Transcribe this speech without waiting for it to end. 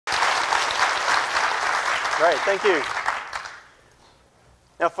Great, thank you.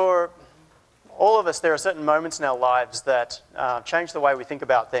 Now, for all of us, there are certain moments in our lives that change the way we think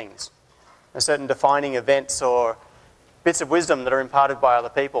about things. There are certain defining events or bits of wisdom that are imparted by other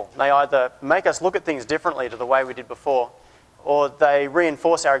people. They either make us look at things differently to the way we did before, or they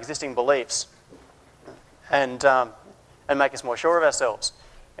reinforce our existing beliefs and make us more sure of ourselves.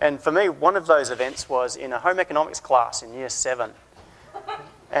 And for me, one of those events was in a home economics class in year 7.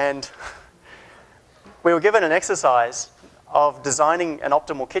 And we were given an exercise of designing an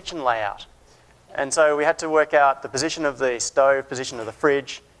optimal kitchen layout. And so we had to work out the position of the stove, position of the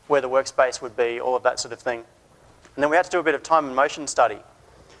fridge, where the workspace would be, all of that sort of thing. And then we had to do a bit of time and motion study.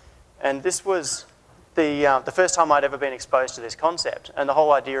 And this was the first time I'd ever been exposed to this concept and the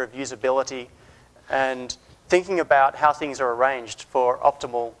whole idea of usability and thinking about how things are arranged for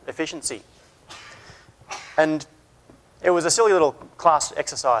optimal efficiency. And it was a silly little class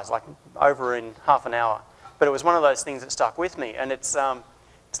exercise, like over in half an hour. But it was one of those things that stuck with me. And it's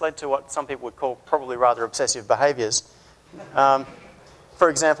led to what some people would call probably rather obsessive behaviours. For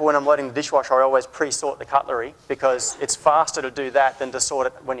example, when I'm loading the dishwasher, I always pre-sort the cutlery because it's faster to do that than to sort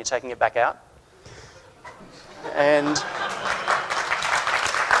it when you're taking it back out. And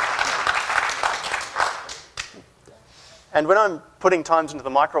when I'm putting times into the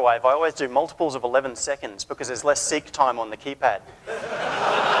microwave, I always do multiples of 11 seconds because there's less seek time on the keypad.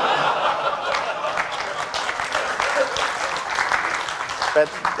 But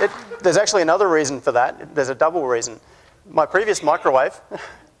there's actually another reason for that. There's a double reason. My previous microwave,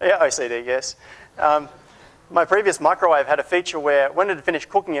 yeah, OCD, yes. My previous microwave had a feature where when it had finished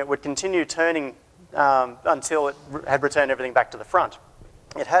cooking, it would continue turning until it had returned everything back to the front.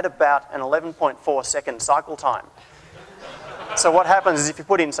 It had about an 11.4 second cycle time. So what happens is if you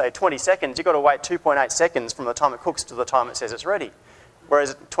put in, say, 20 seconds, you've got to wait 2.8 seconds from the time it cooks to the time it says it's ready.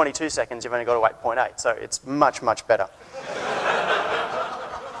 Whereas at 22 seconds, you've only got to wait 0.8. So it's much, much better.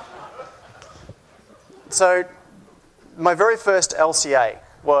 So my very first LCA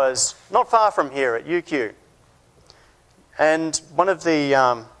was not far from here at UQ. And one of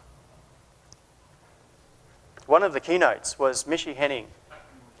the keynotes was Michi Henning,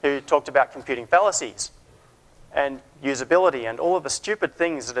 who talked about computing fallacies and usability and all of the stupid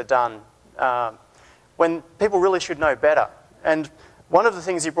things that are done when people really should know better. And one of the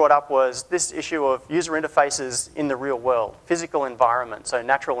things he brought up was this issue of user interfaces in the real world, physical environment, so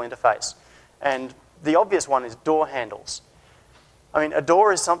natural interface. And the obvious one is door handles. I mean, a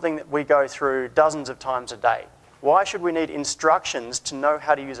door is something that we go through dozens of times a day. Why should we need instructions to know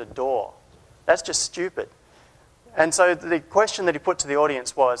how to use a door? That's just stupid. And so the question that he put to the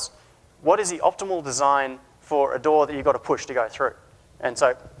audience was, what is the optimal design for a door that you've got to push to go through? And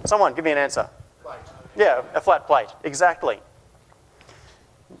so, someone, give me an answer. Plate. Yeah, a flat plate, exactly.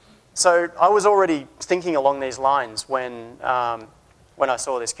 So I was already thinking along these lines when I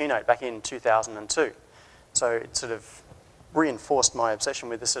saw this keynote back in 2002. So it sort of reinforced my obsession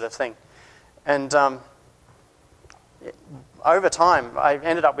with this sort of thing. And over time, I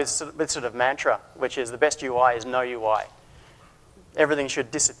ended up with sort of mantra, which is the best UI is no UI. Everything should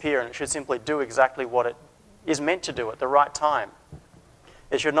disappear and it should simply do exactly what it is meant to do at the right time.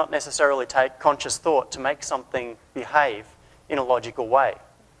 It should not necessarily take conscious thought to make something behave in a logical way.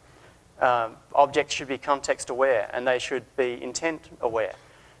 Objects should be context aware and they should be intent aware.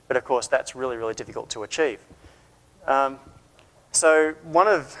 But of course, that's really, really difficult to achieve. So one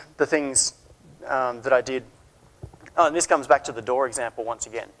of the things that I did, and this comes back to the door example once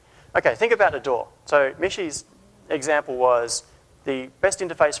again. Okay, think about a door. So Michi's example was the best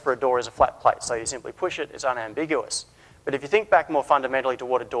interface for a door is a flat plate. So you simply push it, it's unambiguous. But if you think back more fundamentally to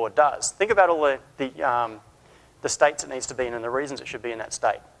what a door does, think about all the states it needs to be in and the reasons it should be in that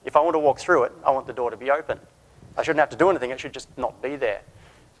state. If I want to walk through it, I want the door to be open. I shouldn't have to do anything, it should just not be there.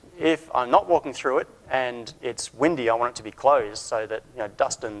 If I'm not walking through it and it's windy, I want it to be closed so that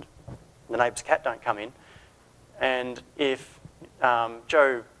dust and the neighbour's cat don't come in. And if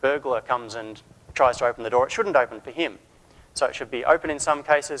Joe Burglar comes and tries to open the door, it shouldn't open for him. So it should be open in some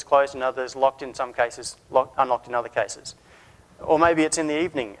cases, closed in others, locked in some cases, unlocked in other cases. Or maybe it's in the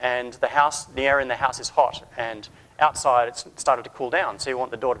evening and the air in the house is hot and outside it's started to cool down, so you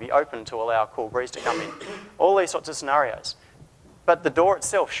want the door to be open to allow a cool breeze to come in. All these sorts of scenarios. But the door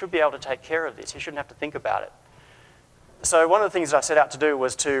itself should be able to take care of this. You shouldn't have to think about it. So one of the things that I set out to do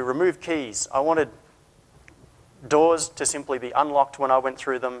was to remove keys. I wanted doors to simply be unlocked when I went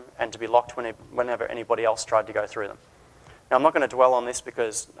through them and to be locked whenever anybody else tried to go through them. Now, I'm not going to dwell on this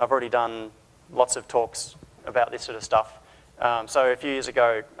because I've already done lots of talks about this sort of stuff. So a few years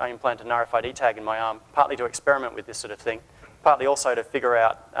ago, I implanted an RFID tag in my arm, partly to experiment with this sort of thing. partly also to figure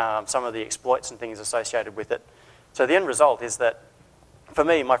out some of the exploits and things associated with it. So the end result is that, for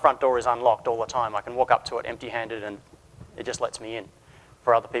me, my front door is unlocked all the time. I can walk up to it empty-handed and it just lets me in.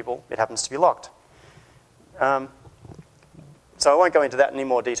 For other people, it happens to be locked. So I won't go into that in any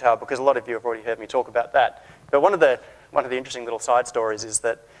more detail because a lot of you have already heard me talk about that. But one of the interesting little side stories is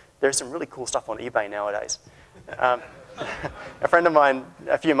that there's some really cool stuff on eBay nowadays. A friend of mine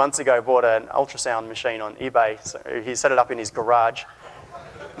a few months ago bought an ultrasound machine on eBay. So he set it up in his garage.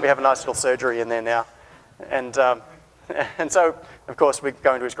 We have a nice little surgery in there now. And so, of course, we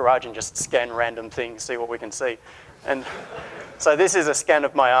go into his garage and just scan random things, see what we can see. And so this is a scan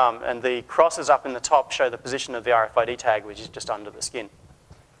of my arm, and the crosses up in the top show the position of the RFID tag, which is just under the skin.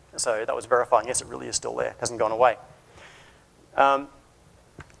 So that was verifying, yes, it really is still there. It hasn't gone away.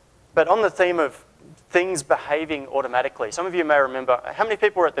 But on the theme of things behaving automatically, some of you may remember, how many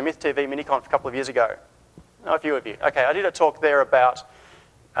people were at the Myth TV mini-conf a couple of years ago? Oh, a few of you. Okay, I did a talk there about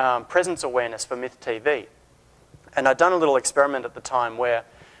presence awareness for Myth TV. And I'd done a little experiment at the time where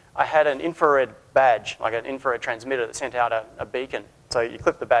I had an infrared badge, like an infrared transmitter that sent out a beacon. So you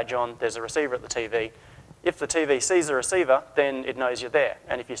clip the badge on, there's a receiver at the TV. If the TV sees the receiver, then it knows you're there.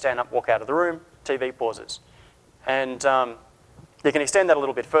 And if you stand up, walk out of the room, TV pauses. And you can extend that a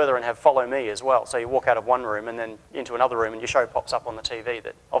little bit further and have follow me as well. So you walk out of one room and then into another room and your show pops up on the TV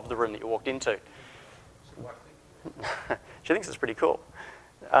of the room that you walked into. She thinks it's pretty cool.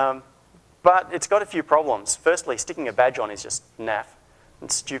 But it's got a few problems. Firstly, sticking a badge on is just naff.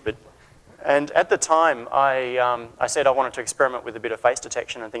 It's stupid. And at the time, I said I wanted to experiment with a bit of face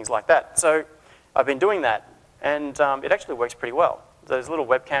detection and things like that. So I've been doing that, and it actually works pretty well. There's a little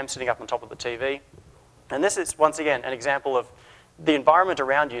webcam sitting up on top of the TV. And this is, once again, an example of the environment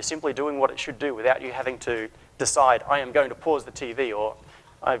around you simply doing what it should do without you having to decide, I am going to pause the TV, or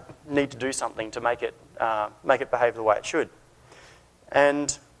I need to do something to make it behave the way it should.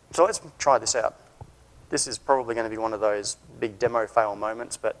 And so let's try this out. This is probably going to be one of those big demo fail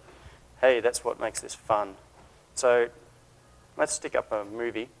moments, but hey, that's what makes this fun. So let's stick up a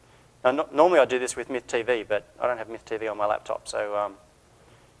movie. Now, normally I do this with Myth TV, but I don't have Myth TV on my laptop, so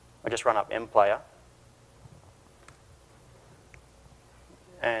I just run up MPlayer.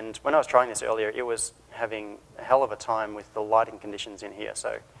 And when I was trying this earlier, it was having a hell of a time with the lighting conditions in here,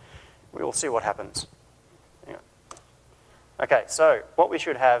 so we will see what happens. Hang on. Okay, so what we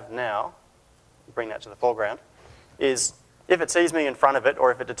should have now, bring that to the foreground, is if it sees me in front of it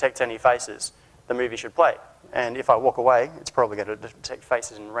or if it detects any faces, the movie should play. And if I walk away, it's probably going to detect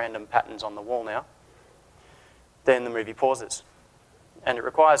faces and random patterns on the wall now. Then the movie pauses. And it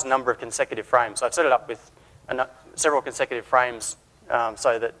requires a number of consecutive frames. So I've set it up with several consecutive frames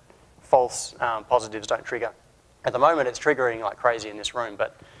so that false positives don't trigger. At the moment, it's triggering like crazy in this room,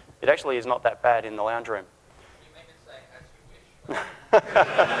 but it actually is not that bad in the lounge room. Can you make it say, as you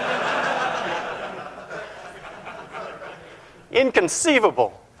wish?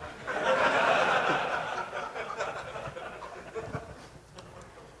 Inconceivable.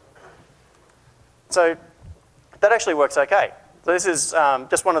 So that actually works okay. So this is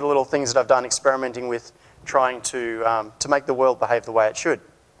just one of the little things that I've done experimenting with trying to make the world behave the way it should.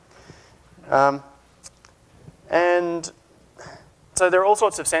 And so there are all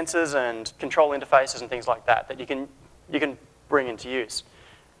sorts of sensors and control interfaces and things like that that you can bring into use.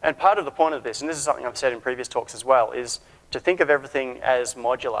 And part of the point of this, and this is something I've said in previous talks as well, is to think of everything as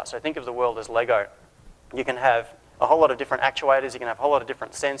modular. So think of the world as Lego. You can have a whole lot of different actuators, you can have a whole lot of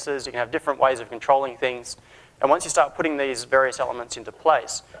different sensors, you can have different ways of controlling things. And once you start putting these various elements into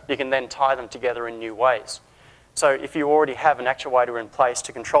place, you can then tie them together in new ways. So if you already have an actuator in place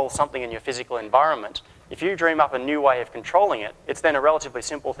to control something in your physical environment, if you dream up a new way of controlling it, it's then a relatively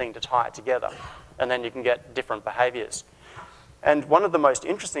simple thing to tie it together. And then you can get different behaviors. And one of the most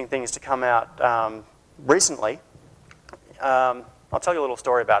interesting things to come out recently, I'll tell you a little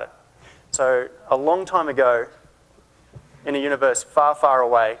story about it. So a long time ago, in a universe far, far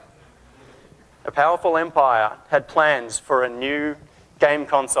away, a powerful empire had plans for a new game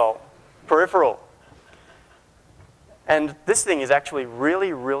console, peripheral. And this thing is actually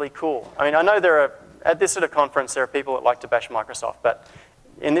really, really cool. I mean, I know at this sort of conference, there are people that like to bash Microsoft, but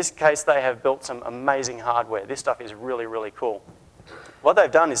in this case, they have built some amazing hardware. This stuff is really, really cool. What they've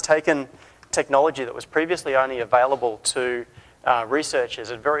done is taken technology that was previously only available to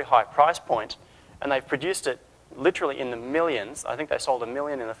researchers at a very high price point, and they've produced it literally in the millions. I think they sold 1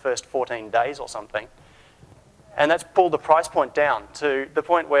 million in the first 14 days or something. And that's pulled the price point down to the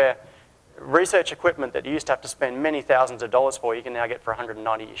point where research equipment that you used to have to spend many thousands of dollars for, you can now get for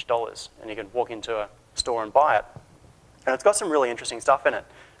 $190-ish, and you can walk into a store and buy it. And it's got some really interesting stuff in it.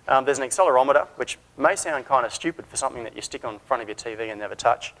 There's an accelerometer, which may sound kind of stupid for something that you stick on front of your TV and never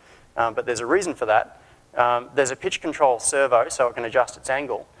touch, but there's a reason for that. There's a pitch control servo, so it can adjust its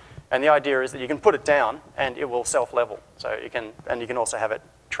angle. And the idea is that you can put it down and it will self-level. So you can also have it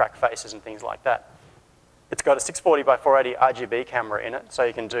track faces and things like that. It's got a 640 by 480 RGB camera in it, so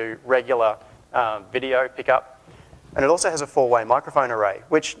you can do regular video pickup. And it also has a 4-way microphone array,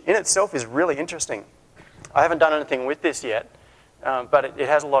 which in itself is really interesting. I haven't done anything with this yet, but it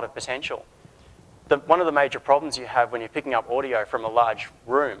has a lot of potential. One of the major problems you have when you're picking up audio from a large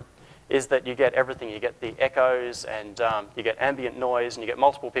room is that you get everything. You get the echoes, and you get ambient noise, and you get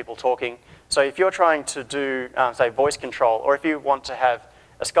multiple people talking. So if you're trying to do, say, voice control, or if you want to have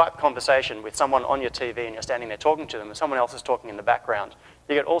a Skype conversation with someone on your TV and you're standing there talking to them and someone else is talking in the background,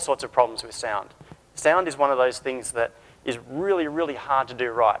 you get all sorts of problems with sound. Sound is one of those things that is really, really hard to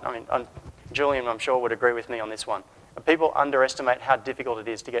do right. I mean, Julian, I'm sure, would agree with me on this one. People underestimate how difficult it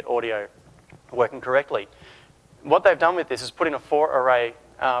is to get audio working correctly. What they've done with this is put in a 4-way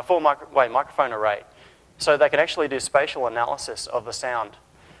microphone array, so they can actually do spatial analysis of the sound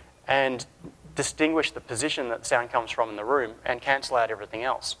and distinguish the position that the sound comes from in the room and cancel out everything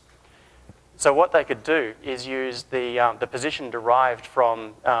else. So what they could do is use the position derived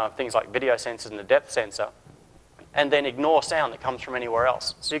from things like video sensors and the depth sensor, and then ignore sound that comes from anywhere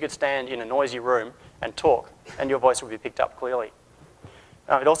else. So you could stand in a noisy room and talk, and your voice will be picked up clearly.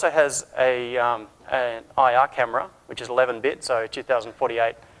 It also has an IR camera, which is 11-bit, so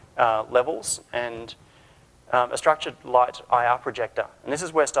 2048 levels, and a structured light IR projector. And this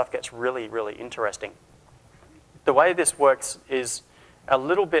is where stuff gets really, really interesting. The way this works is a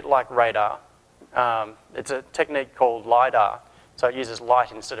little bit like radar. It's a technique called LiDAR, so it uses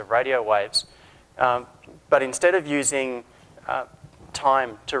light instead of radio waves. But instead of using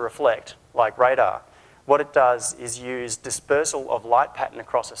time to reflect, like radar, what it does is use dispersal of light pattern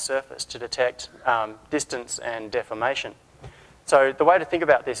across a surface to detect distance and deformation. So the way to think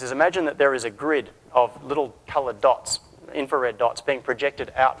about this is imagine that there is a grid of little coloured dots, infrared dots, being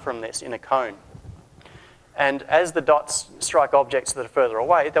projected out from this in a cone. And as the dots strike objects that are further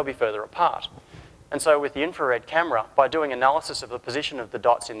away, they'll be further apart. And so with the infrared camera, by doing analysis of the position of the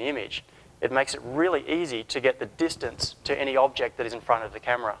dots in the image, it makes it really easy to get the distance to any object that is in front of the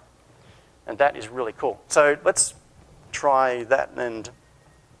camera. And that is really cool. So let's try that and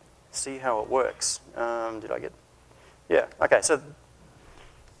see how it works. Did I get... Yeah, okay, so...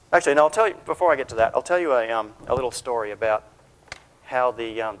 Actually, no, I'll tell you, before I get to that, I'll tell you a little story about how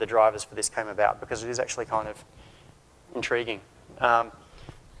the drivers for this came about, because it is actually kind of intriguing.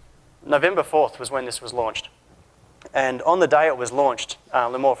 November 4th was when this was launched. And on the day it was launched,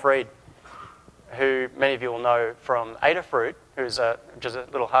 Lemore Fried, who many of you will know from Adafruit, which is a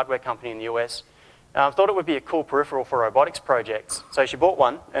little hardware company in the US, thought it would be a cool peripheral for robotics projects. So she bought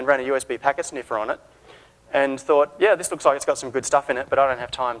one and ran a USB packet sniffer on it and thought, yeah, this looks like it's got some good stuff in it, but I don't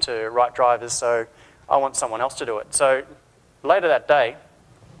have time to write drivers, so I want someone else to do it. So later that day,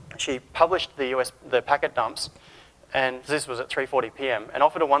 she published the packet dumps, and this was at 3:40 p.m, and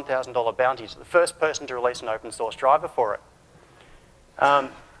offered a $1,000 bounty to the first person to release an open source driver for it.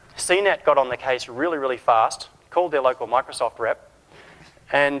 CNET got on the case really, really fast, called their local Microsoft rep,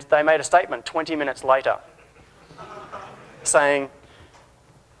 and they made a statement 20 minutes later saying,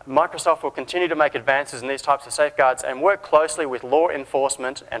 Microsoft will continue to make advances in these types of safeguards and work closely with law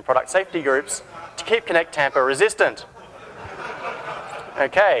enforcement and product safety groups to keep Connect tamper resistant.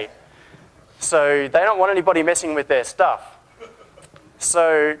 Okay, so they don't want anybody messing with their stuff.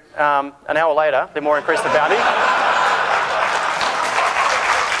 So an hour later, Lemore increased the bounty.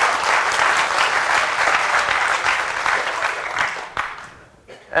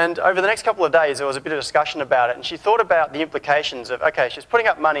 And over the next couple of days, there was a bit of discussion about it, and she thought about the implications of, okay, she's putting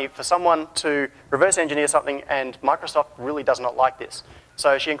up money for someone to reverse engineer something, and Microsoft really does not like this.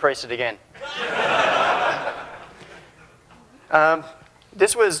 So she increased it again.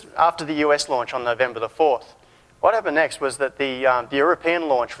 This was after the US launch on November the 4th. What happened next was that the European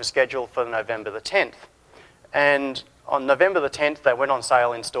launch was scheduled for November the 10th. And on November the 10th, they went on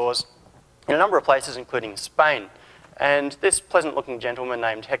sale in stores in a number of places, including Spain. And this pleasant-looking gentleman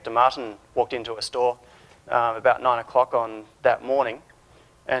named Hector Martin walked into a store about 9 o'clock on that morning.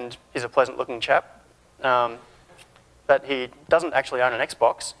 And he's a pleasant-looking chap. But he doesn't actually own an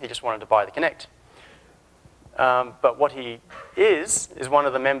Xbox. He just wanted to buy the Kinect. But what he is one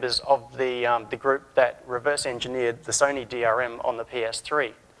of the members of the group that reverse engineered the Sony DRM on the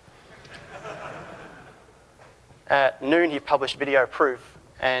PS3. At noon, he published video proof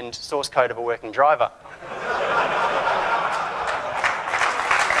and source code of a working driver.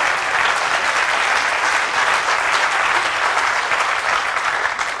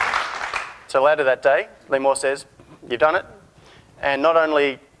 So later that day, Lee Moore says, you've done it. And not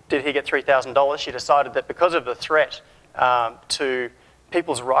only did he get $3,000, she decided that because of the threat to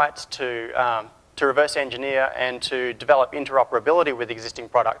people's rights to reverse engineer and to develop interoperability with existing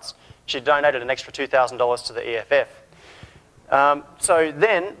products, she donated an extra $2,000 to the EFF. So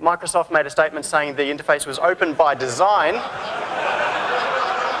then Microsoft made a statement saying the interface was open by design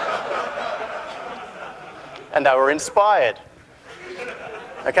and they were inspired.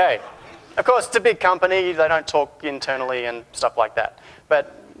 Okay. Of course, it's a big company, they don't talk internally and stuff like that.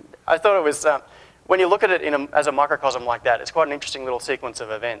 But I thought it was, when you look at it as a microcosm like that, it's quite an interesting little sequence of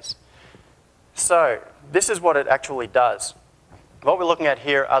events. So this is what it actually does. What we're looking at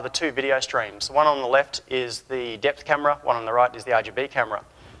here are the two video streams. One on the left is the depth camera, one on the right is the RGB camera.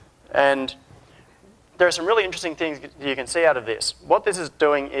 And there are some really interesting things you can see out of this. What this is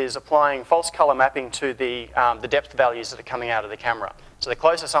doing is applying false color mapping to the depth values that are coming out of the camera. So the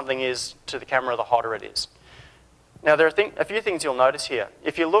closer something is to the camera, the hotter it is. Now there are a few things you'll notice here.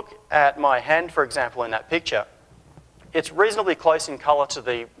 If you look at my hand, for example, in that picture, it's reasonably close in color to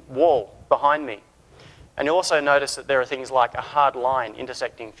the wall behind me. And you'll also notice that there are things like a hard line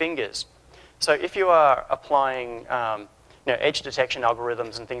intersecting fingers. So if you are applying edge detection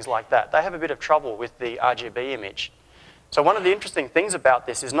algorithms and things like that, they have a bit of trouble with the RGB image. So one of the interesting things about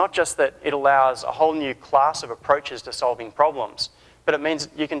this is not just that it allows a whole new class of approaches to solving problems, but it means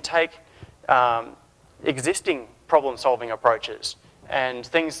you can take existing problem-solving approaches and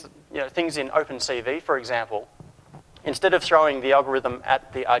things in OpenCV, for example. Instead of throwing the algorithm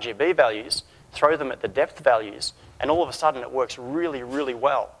at the RGB values, throw them at the depth values, and all of a sudden it works really, really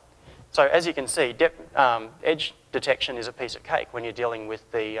well. So as you can see, edge detection is a piece of cake when you're dealing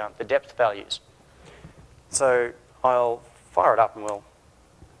with the depth values. So I'll fire it up and we'll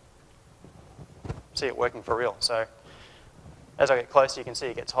see it working for real. So as I get closer, you can see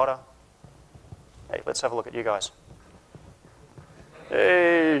it gets hotter. Hey, let's have a look at you guys.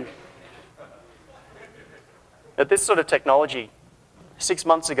 Hey. At this sort of technology, 6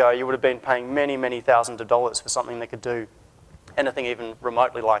 months ago, you would have been paying many, many thousands of dollars for something that could do anything even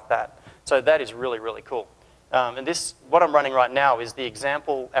remotely like that. So that is really, really cool. And what I'm running right now is the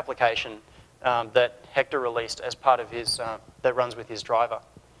example application that Hector released as part of his, that runs with his driver.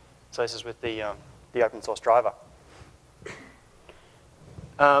 So this is with the open source driver.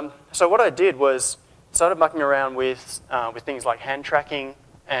 So what I did was started mucking around with things like hand tracking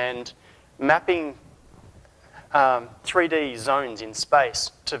and mapping 3D zones in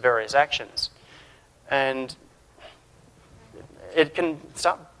space to various actions. And it can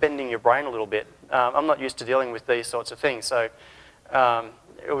start bending your brain a little bit. I'm not used to dealing with these sorts of things, so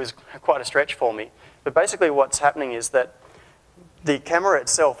it was quite a stretch for me. But basically what's happening is that the camera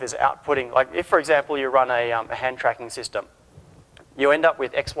itself is outputting, like if, for example, you run a hand tracking system, you end up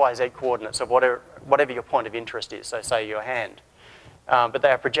with X, Y, Z coordinates of whatever your point of interest is, so say your hand. But they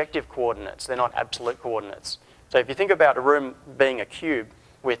are projective coordinates, they're not absolute coordinates. So if you think about a room being a cube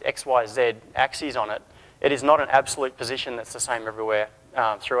with X, Y, Z axes on it, it is not an absolute position that's the same everywhere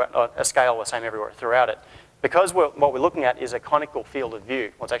throughout, or a scale the same everywhere throughout it. Because what we're looking at is a conical field of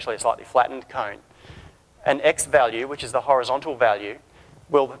view, well, it's actually a slightly flattened cone. An X value, which is the horizontal value,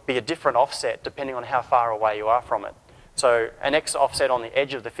 will be a different offset depending on how far away you are from it. So an X offset on the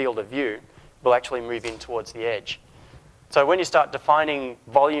edge of the field of view will actually move in towards the edge. So when you start defining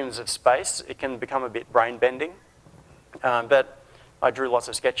volumes of space, it can become a bit brain-bending. But I drew lots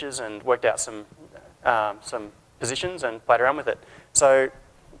of sketches and worked out some positions and played around with it. So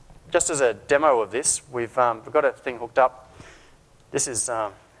just as a demo of this, we've got a thing hooked up. This is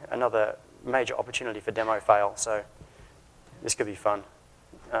another major opportunity for demo fail, so this could be fun.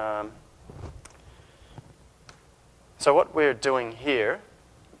 So what we're doing here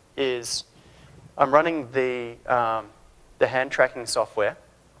is I'm running the hand tracking software,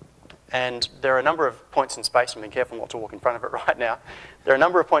 and there are a number of points in space, and be careful not to walk in front of it right now. There are a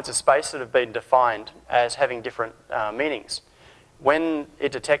number of points of space that have been defined as having different meanings. When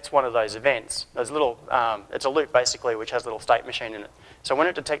it detects one of those events, there's a little, it's a loop basically which has a little state machine in it. So when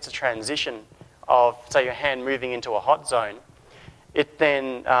it detects a transition of, say, your hand moving into a hot zone, it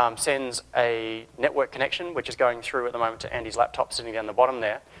then sends a network connection, which is going through at the moment to Andy's laptop sitting down the bottom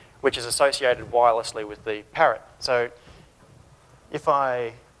there, which is associated wirelessly with the parrot. So if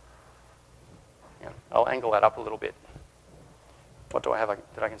I'll angle that up a little bit. What do I have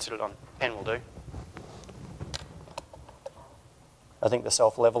that I can sit it on? Pen will do. I think the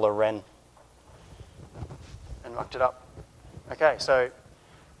self-leveler ran and mucked it up. Okay, so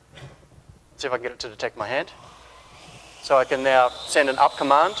let's see if I can get it to detect my hand. So I can now send an up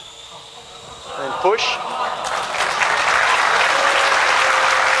command and push.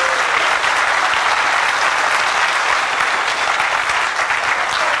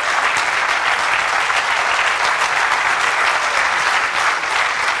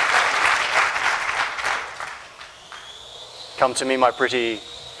 Come to me, my pretty.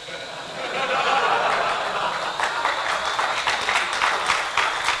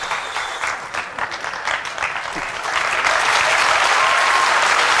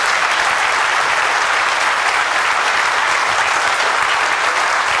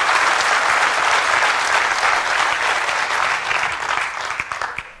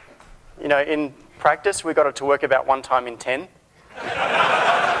 You know, in practice, we got it to work about 1 time in 10.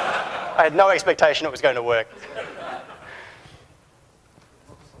 I had no expectation it was going to work.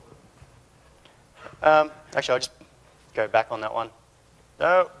 Actually, I'll just go back on that one.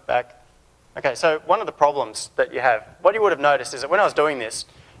 No, back. Okay, so one of the problems that you have, what you would have noticed is that when I was doing this,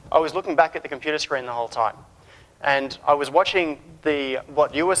 I was looking back at the computer screen the whole time. And I was watching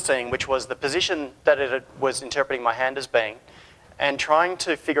what you were seeing, which was the position that it was interpreting my hand as being, and trying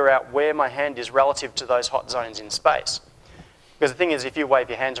to figure out where my hand is relative to those hot zones in space. Because the thing is, if you wave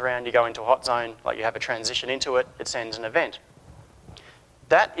your hands around, you go into a hot zone, like you have a transition into it, it sends an event.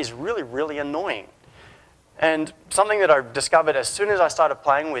 That is really, really annoying. And something that I discovered as soon as I started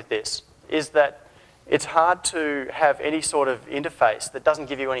playing with this is that it's hard to have any sort of interface that doesn't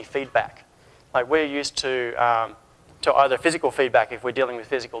give you any feedback. Like we're used to either physical feedback if we're dealing with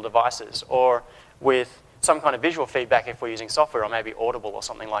physical devices, or with some kind of visual feedback if we're using software, or maybe Audible or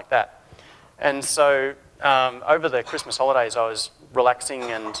something like that. And so over the Christmas holidays, I was relaxing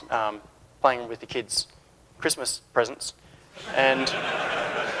and playing with the kids' Christmas presents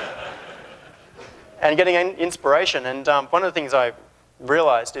and getting inspiration. And one of the things I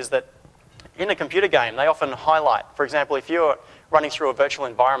realized is that in a computer game, they often highlight, for example, if you're running through a virtual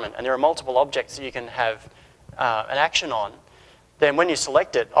environment and there are multiple objects that you can have an action on, then when you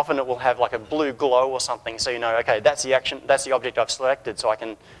select it, often it will have like a blue glow or something, so you know, okay, that's the action, that's the object I've selected, so I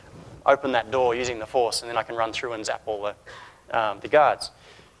can open that door using the force, and then I can run through and zap all the guards.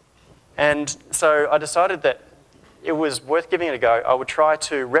 And so I decided that it was worth giving it a go. I would try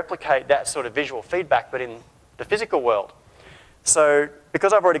to replicate that sort of visual feedback, but in the physical world. So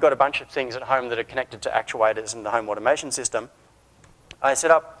because I've already got a bunch of things at home that are connected to actuators in the home automation system, I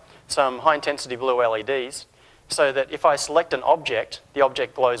set up some high-intensity blue LEDs so that if I select an object, the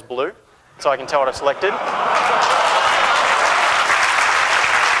object glows blue, so I can tell what I've selected.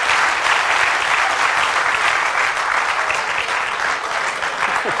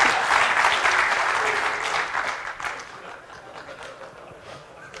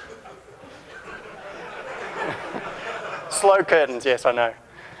 Slow curtains, yes, I know.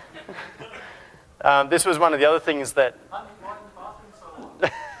 This was one of the other things that...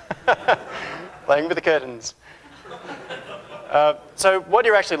 Playing with the curtains. So what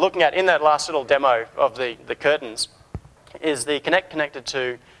you're actually looking at in that last little demo of the curtains is the Kinect connected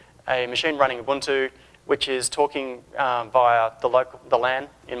to a machine running Ubuntu, which is talking via the LAN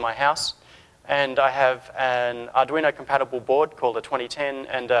in my house. And I have an Arduino compatible board called a 2010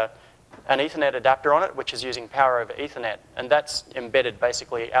 and an Ethernet adapter on it, which is using power over Ethernet. And that's embedded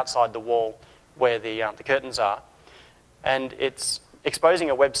basically outside the wall where the curtains are. And it's exposing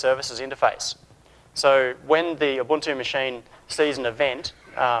a web services interface. So when the Ubuntu machine sees an event,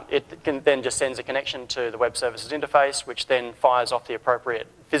 it can then just sends a connection to the web services interface, which then fires off the appropriate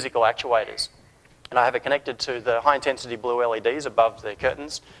physical actuators. And I have it connected to the high-intensity blue LEDs above the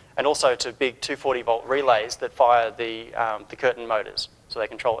curtains, and also to big 240-volt relays that fire the curtain motors, so they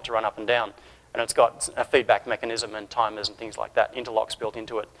control it to run up and down. And it's got a feedback mechanism and timers and things like that, interlocks built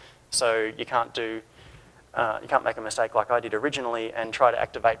into it. So you can't make a mistake like I did originally and try to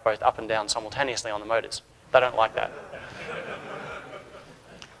activate both up and down simultaneously on the motors. They don't like that.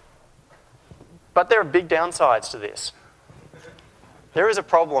 But there are big downsides to this. There is a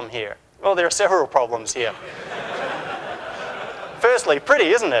problem here. Well, there are several problems here. Firstly, pretty,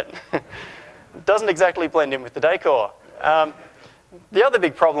 isn't it? It doesn't exactly blend in with the decor. The other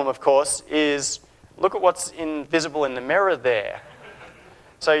big problem, of course, is look at what's invisible in the mirror there.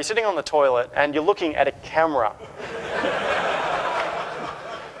 So you're sitting on the toilet and you're looking at a camera.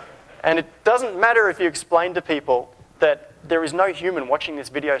 And it doesn't matter if you explain to people that there is no human watching this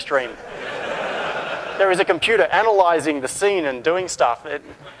video stream. There is a computer analyzing the scene and doing stuff.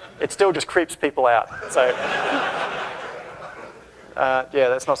 It still just creeps people out. So, yeah,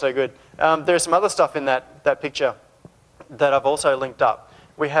 that's not so good. There's some other stuff in that picture that I've also linked up.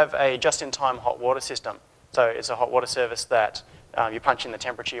 We have a just-in-time hot water system. So it's a hot water service that you punch in the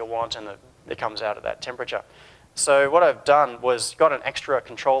temperature you want and it comes out at that temperature. So what I've done was got an extra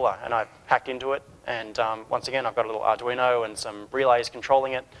controller and I've hacked into it. And once again, I've got a little Arduino and some relays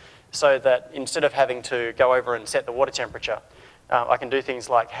controlling it so that instead of having to go over and set the water temperature, I can do things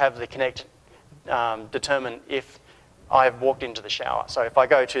like have the Kinect determine if I've walked into the shower. So if I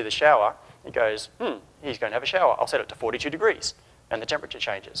go to the shower, It goes, he's going to have a shower. I'll set it to 42 degrees, and the temperature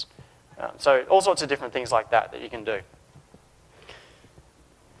changes. So all sorts of different things like that you can do.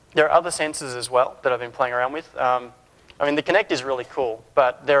 There are other sensors as well that I've been playing around with. I mean, the Kinect is really cool,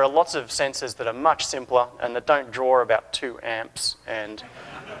 but there are lots of sensors that are much simpler and that don't draw about 2 amps and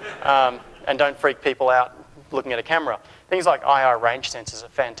don't freak people out looking at a camera. Things like IR range sensors are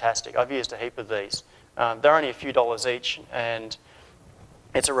fantastic. I've used a heap of these. They're only a few dollars each, and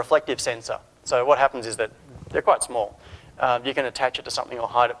it's a reflective sensor. So what happens is that they're quite small. You can attach it to something or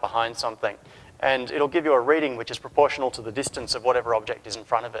hide it behind something. And it'll give you a reading which is proportional to the distance of whatever object is in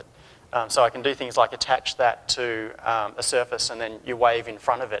front of it. So I can do things like attach that to a surface, and then you wave in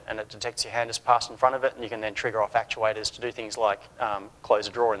front of it, and it detects your hand has passed in front of it, and you can then trigger off actuators to do things like close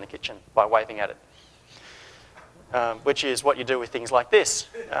a drawer in the kitchen by waving at it, which is what you do with things like this.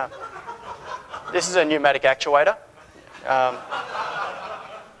 This is a pneumatic actuator.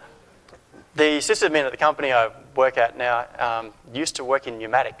 The sysadmin at the company I work at now used to work in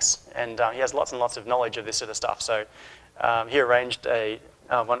pneumatics, and he has lots and lots of knowledge of this sort of stuff. So he arranged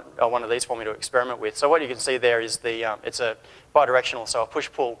one of these for me to experiment with. So what you can see there is it's a bidirectional, so a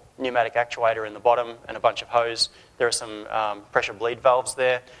push-pull pneumatic actuator in the bottom and a bunch of hose. There are some pressure bleed valves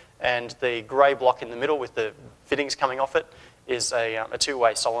there, and the grey block in the middle with the fittings coming off it is a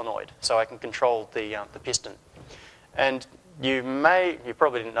two-way solenoid, so I can control the piston. And you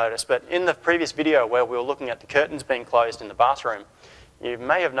probably didn't notice, but in the previous video where we were looking at the curtains being closed in the bathroom, you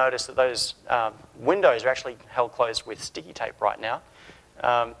may have noticed that those windows are actually held closed with sticky tape right now.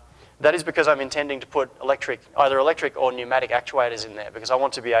 That is because I'm intending to put either electric or pneumatic actuators in there, because I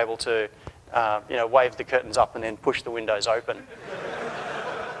want to be able to wave the curtains up and then push the windows open.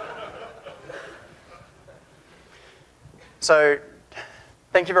 So,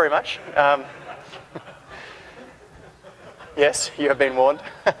 thank you very much. Yes, you have been warned.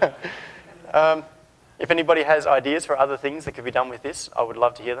 If anybody has ideas for other things that could be done with this, I would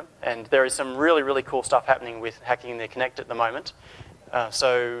love to hear them. And there is some really, really cool stuff happening with hacking the Kinect at the moment.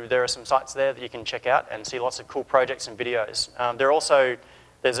 So there are some sites there that you can check out and see lots of cool projects and videos.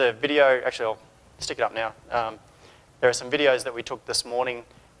 There's a video, actually I'll stick it up now. There are some videos that we took this morning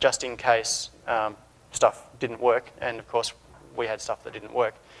just in case stuff didn't work. And of course, we had stuff that didn't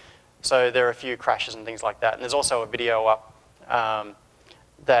work. So there are a few crashes and things like that. And there's also a video up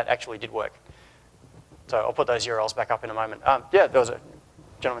that actually did work. So I'll put those URLs back up in a moment. Yeah, there was a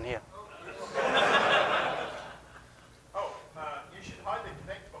gentleman here. You should hide the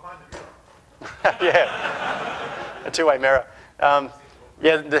Kinect behind the mirror. Yeah, a two-way mirror.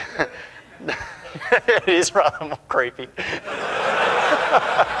 Yeah, it is rather more creepy.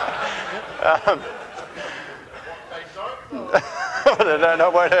 No,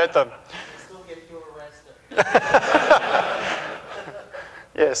 it won't hurt them. Still get you arrested.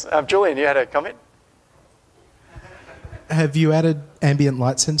 Yes, Julian, you had a comment? Have you added ambient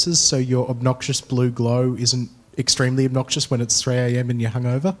light sensors so your obnoxious blue glow isn't extremely obnoxious when it's 3 AM and you're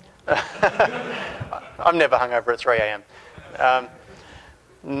hungover? I'm never hungover at 3 AM.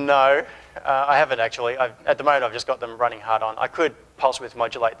 No, I haven't actually. At the moment, I've just got them running hard on. I could pulse width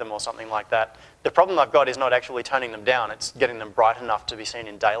modulate them or something like that. The problem I've got is not actually toning them down. It's getting them bright enough to be seen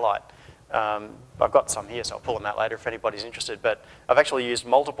in daylight. I've got some here, so I'll pull them out later if anybody's interested. But I've actually used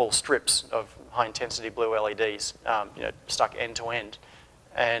multiple strips of high-intensity blue LEDs, stuck end to end,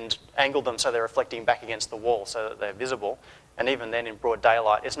 and angled them so they're reflecting back against the wall so that they're visible. And even then, in broad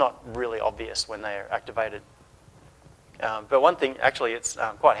daylight, it's not really obvious when they're activated. But one thing, actually, it's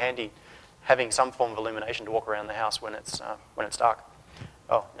quite handy having some form of illumination to walk around the house when it's dark.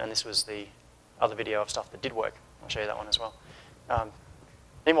 Oh, and this was the other video of stuff that did work. I'll show you that one as well.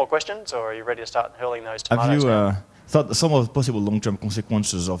 Any more questions, or are you ready to start hurling those tomatoes? Have you thought some of the possible long-term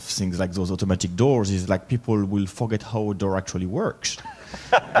consequences of things like those automatic doors is like people will forget how a door actually works?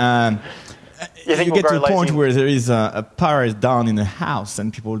 You get to a point where there is a power down in a house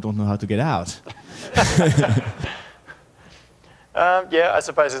and people don't know how to get out. Yeah, I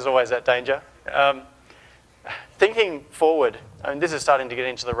suppose there's always that danger. Thinking forward, I mean, this is starting to get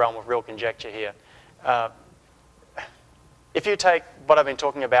into the realm of real conjecture here. If you take what I've been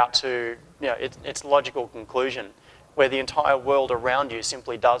talking about to its logical conclusion, where the entire world around you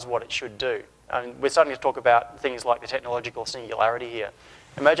simply does what it should do. I mean, we're starting to talk about things like the technological singularity here.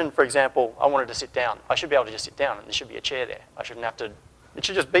 Imagine, for example, I wanted to sit down. I should be able to just sit down, and there should be a chair there. I shouldn't have to. It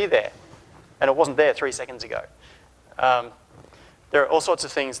should just be there, and it wasn't there 3 seconds ago. There are all sorts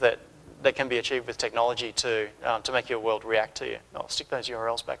of things that can be achieved with technology to make your world react to you. I'll stick those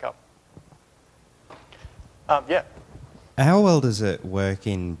URLs back up. Yeah. How well does it work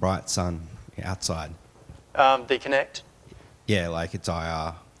in bright sun outside? The Kinect? Yeah, like it's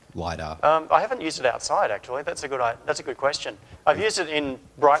IR. LiDAR? I haven't used it outside, actually. That's a good question. I've used it in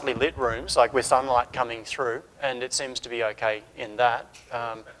brightly lit rooms, like with sunlight coming through, and it seems to be okay in that.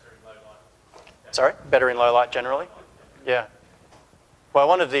 Sorry? Better in low light generally? Yeah. Well,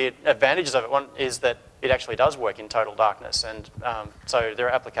 one of the advantages of it is that it actually does work in total darkness, and so there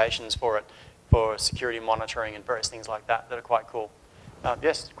are applications for it for security monitoring and various things like that that are quite cool.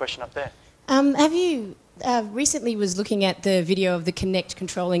 Yes, question up there. Have you recently was looking at the video of the Kinect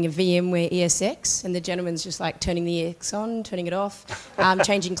controlling a VMware ESX, and the gentleman's just like turning the EX on, turning it off,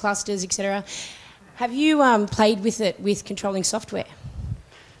 changing clusters, etc. Have you played with it with controlling software?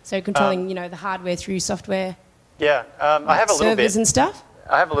 So controlling, you know, the hardware through software. Yeah, I have a little bit. Servers and stuff.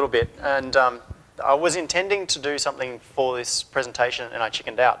 I have a little bit, and I was intending to do something for this presentation, and I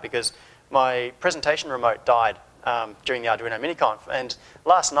chickened out because my presentation remote died during the Arduino MiniConf. And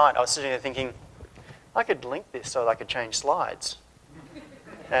last night I was sitting there thinking, I could link this so that I could change slides.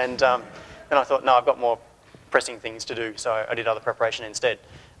 And then I thought, no, I've got more pressing things to do, so I did other preparation instead.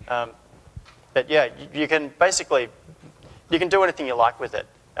 But yeah, you can basically, you can do anything you like with it.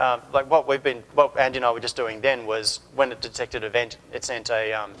 Like what Andy and I were just doing then was when it detected an event, it sent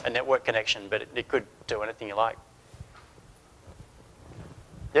a network connection, but it could do anything you like.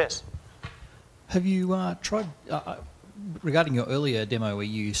 Yes? Have you tried, regarding your earlier demo where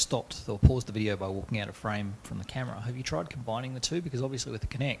you stopped or paused the video by walking out of frame from the camera, have you tried combining the two? Because obviously with the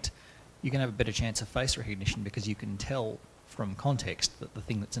Kinect, you can have a better chance of face recognition because you can tell from context that the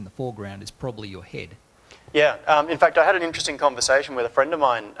thing that's in the foreground is probably your head. Yeah, in fact, I had an interesting conversation with a friend of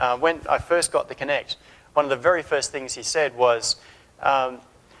mine. When I first got the Kinect, one of the very first things he said was,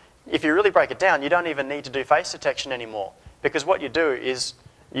 if you really break it down, you don't even need to do face detection anymore, because what you do is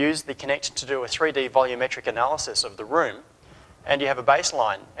use the Kinect to do a 3D volumetric analysis of the room, and you have a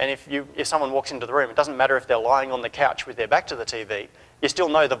baseline. And if someone walks into the room, it doesn't matter if they're lying on the couch with their back to the TV, you still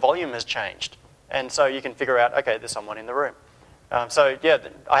know the volume has changed. And so you can figure out, okay, there's someone in the room. So yeah,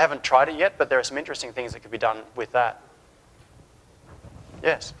 I haven't tried it yet, but there are some interesting things that could be done with that.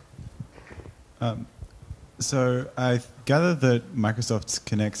 Yes? So I gather that Microsoft's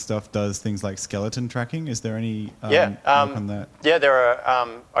Kinect stuff does things like skeleton tracking. Is there any work on that? Yeah, there are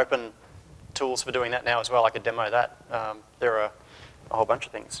open tools for doing that now as well. I could demo that. There are a whole bunch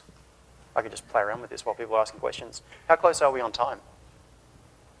of things. I could just play around with this while people are asking questions. How close are we on time?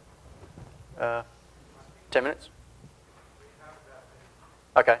 10 minutes?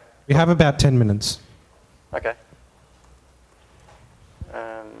 Okay. We have about 10 minutes. Okay.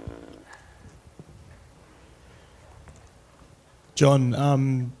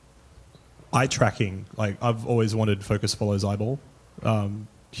 John, eye tracking. Like, I've always wanted focus follows eyeball. Can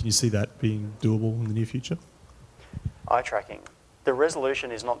you see that being doable in the near future? Eye tracking. The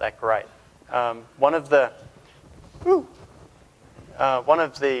resolution is not that great. One of the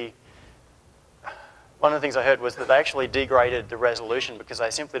things I heard was that they actually degraded the resolution because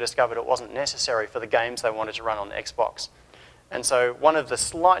they simply discovered it wasn't necessary for the games they wanted to run on the Xbox. And so one of the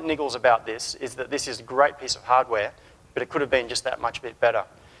slight niggles about this is that this is a great piece of hardware, but it could have been just that much bit better.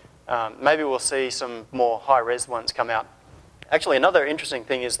 Maybe we'll see some more high-res ones come out. Actually, another interesting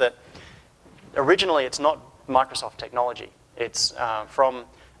thing is that originally it's not Microsoft technology. It's from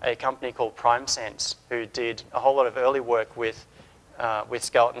a company called PrimeSense, who did a whole lot of early work with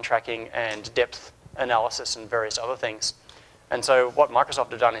skeleton tracking and depth analysis and various other things. And so what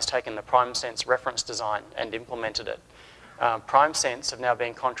Microsoft have done is taken the PrimeSense reference design and implemented it. PrimeSense have now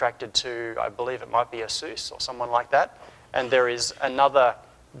been contracted to, I believe it might be ASUS or someone like that, and there is another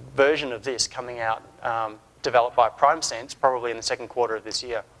version of this coming out developed by PrimeSense probably in the second quarter of this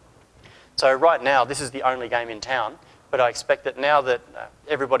year. So right now this is the only game in town, but I expect that now that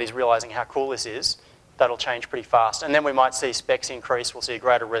everybody's realizing how cool this is, that'll change pretty fast. And then we might see specs increase, we'll see a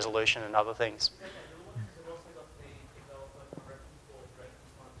greater resolution and other things.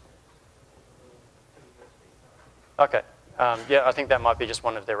 Okay. Yeah, I think that might be just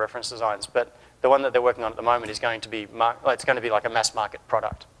one of their reference designs, but the one that they're working on at the moment is going to be, it's going to be like a mass market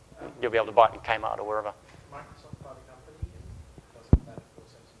product. You'll be able to buy it in Kmart or wherever. Microsoft by the company, doesn't that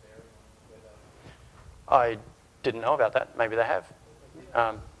force them to vary on whether... I didn't know about that. Maybe they have.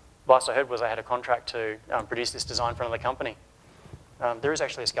 Last I heard was they had a contract to produce this design for another company. There is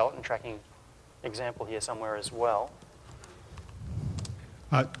actually a skeleton tracking example here somewhere as well.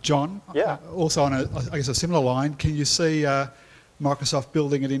 John, yeah. Also on I guess a similar line, can you see Microsoft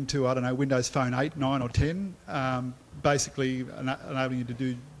building it into, I don't know, Windows Phone 8, 9 or 10, basically enabling you to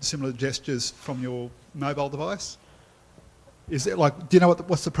do similar gestures from your mobile device? Is it like, do you know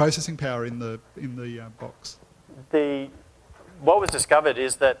what's the processing power in the box? What was discovered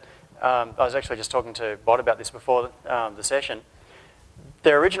is that, I was actually just talking to Bot about this before the session,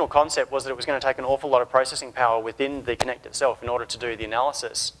 their original concept was that it was going to take an awful lot of processing power within the Kinect itself in order to do the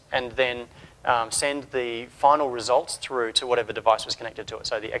analysis, and then send the final results through to whatever device was connected to it,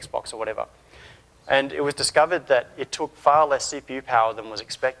 so the Xbox or whatever. And it was discovered that it took far less CPU power than was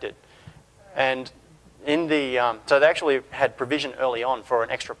expected. And in the, so they actually had provision early on for an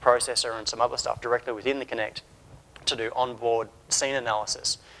extra processor and some other stuff directly within the Kinect to do onboard scene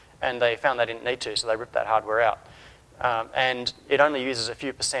analysis. And they found they didn't need to, so they ripped that hardware out. And it only uses a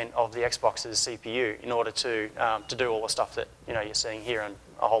few % of the Xbox's CPU in order to do all the stuff that you're seeing here and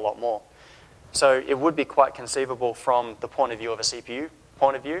a whole lot more. So it would be quite conceivable from the point of view of a CPU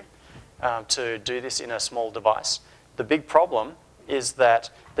point of view to do this in a small device. The big problem is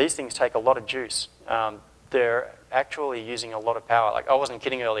that these things take a lot of juice. They're actually using a lot of power. Like, I wasn't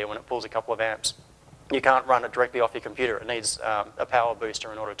kidding earlier when it pulls a couple of amps. You can't run it directly off your computer. It needs a power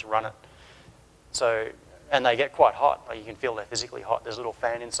booster in order to run it. So, and they get quite hot. Like, you can feel they're physically hot. There's a little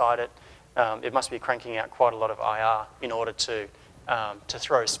fan inside it. It must be cranking out quite a lot of IR in order to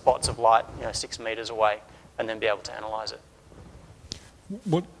throw spots of light 6 meters away and then be able to analyze it.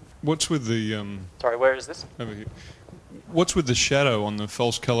 What's with the... Sorry, where is this? Over here. What's with the shadow on the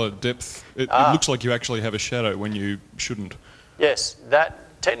false color depth? It looks like you actually have a shadow when you shouldn't. Yes,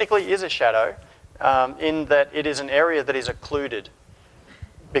 that technically is a shadow in that it is an area that is occluded.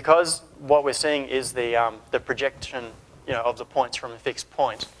 Because what we're seeing is the projection of the points from a fixed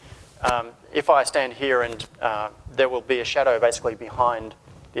point. If I stand here and there will be a shadow basically behind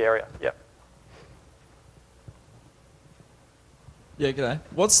the area. Yep. Yeah, g'day.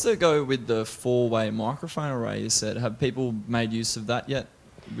 What's the go with the 4-way microphone array you said? Have people made use of that yet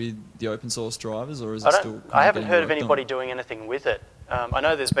with the open source drivers, or is it still... I haven't heard of anybody doing anything with it. I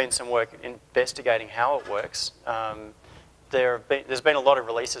know there's been some work investigating how it works. There's been a lot of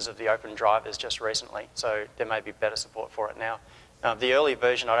releases of the open drivers just recently, so there may be better support for it now. The early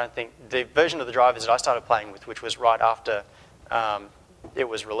version, I don't think... The version of the drivers that I started playing with, which was right after it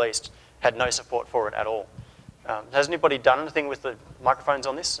was released, had no support for it at all. Has anybody done anything with the microphones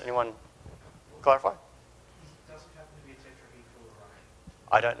on this? Anyone clarify? Does it happen to be a tetrahedral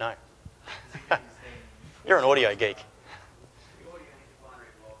array? I don't know. You're an audio geek.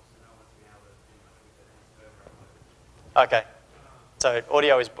 Okay. So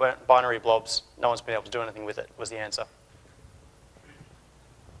audio is binary blobs. No one's been able to do anything with it, was the answer.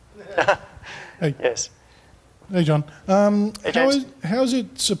 Hey. Yes. Hey, John. Hey, James. How is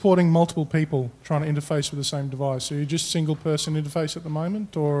it supporting multiple people trying to interface with the same device? Are you just single-person interface at the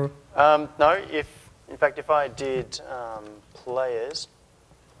moment, or...? No, in fact, if I did players...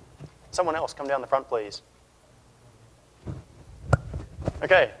 Someone else, come down the front, please.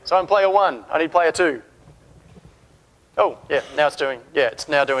 Okay, so I'm player 1. I need player 2. Oh, yeah, now it's doing... Yeah, it's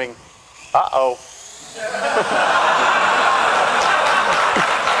now doing... Uh-oh.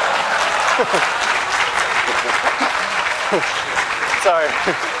 Sorry.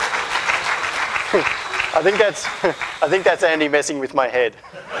 I think that's Andy messing with my head.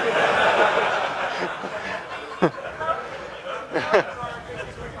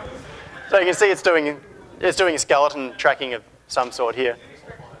 So you can see it's doing a skeleton tracking of some sort here.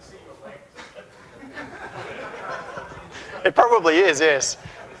 It probably is, yes.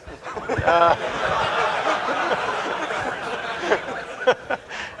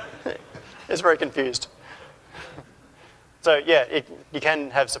 It's very confused. So yeah, you can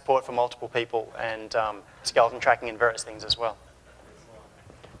have support for multiple people and skeleton tracking and various things as well.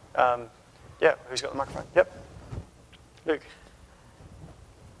 Yeah, who's got the microphone? Yep. Luke.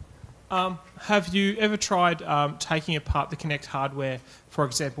 Have you ever tried taking apart the Kinect hardware, for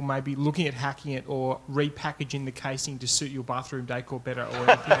example, maybe looking at hacking it or repackaging the casing to suit your bathroom decor better or anything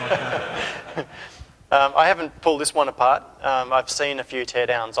like that? I haven't pulled this one apart. I've seen a few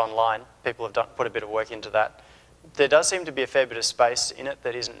teardowns online. People have put a bit of work into that. There does seem to be a fair bit of space in it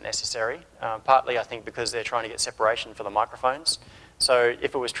that isn't necessary, partly I think because they're trying to get separation for the microphones. So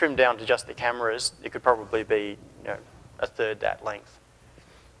if it was trimmed down to just the cameras, it could probably be a third that length.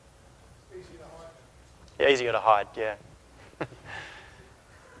 Yeah, easier to hide, yeah.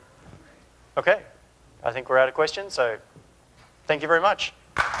 Okay, I think we're out of questions, so thank you very much.